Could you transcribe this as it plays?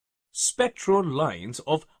spectral lines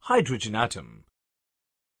of hydrogen atom.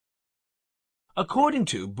 According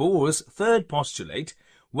to Bohr's third postulate,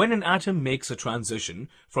 when an atom makes a transition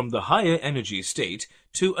from the higher energy state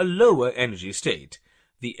to a lower energy state,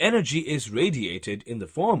 the energy is radiated in the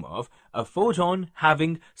form of a photon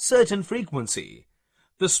having certain frequency.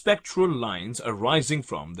 The spectral lines arising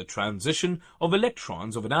from the transition of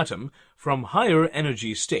electrons of an atom from higher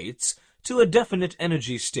energy states to a definite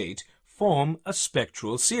energy state form a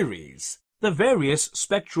spectral series. The various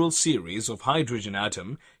spectral series of hydrogen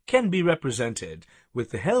atom can be represented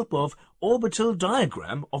with the help of orbital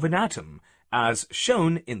diagram of an atom, as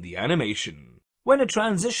shown in the animation. When a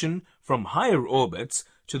transition from higher orbits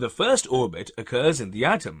to the first orbit occurs in the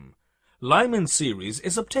atom, Lyman series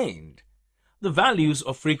is obtained. The values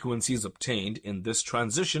of frequencies obtained in this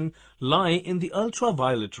transition lie in the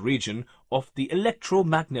ultraviolet region of the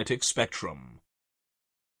electromagnetic spectrum.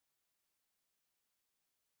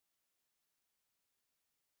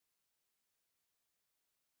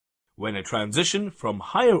 When a transition from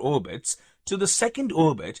higher orbits to the second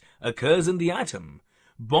orbit occurs in the atom,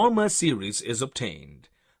 Balmer series is obtained.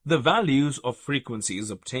 The values of frequencies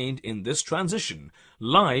obtained in this transition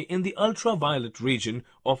lie in the ultraviolet region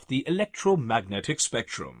of the electromagnetic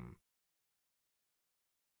spectrum.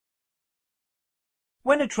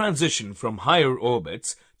 When a transition from higher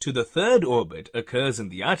orbits to the third orbit occurs in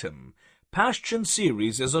the atom, Paschen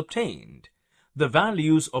series is obtained. The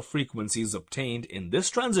values of frequencies obtained in this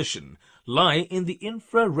transition lie in the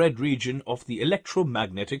infrared region of the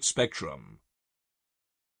electromagnetic spectrum.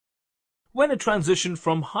 When a transition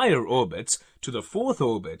from higher orbits to the fourth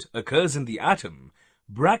orbit occurs in the atom,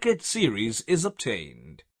 bracket series is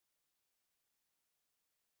obtained.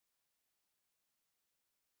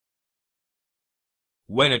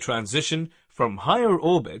 When a transition from higher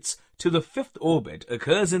orbits to the fifth orbit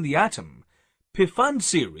occurs in the atom, Paschen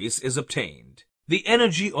series is obtained. The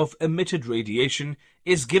energy of emitted radiation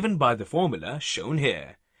is given by the formula shown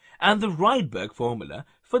here, and the Rydberg formula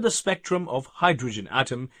for the spectrum of hydrogen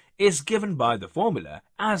atom is given by the formula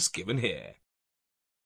as given here.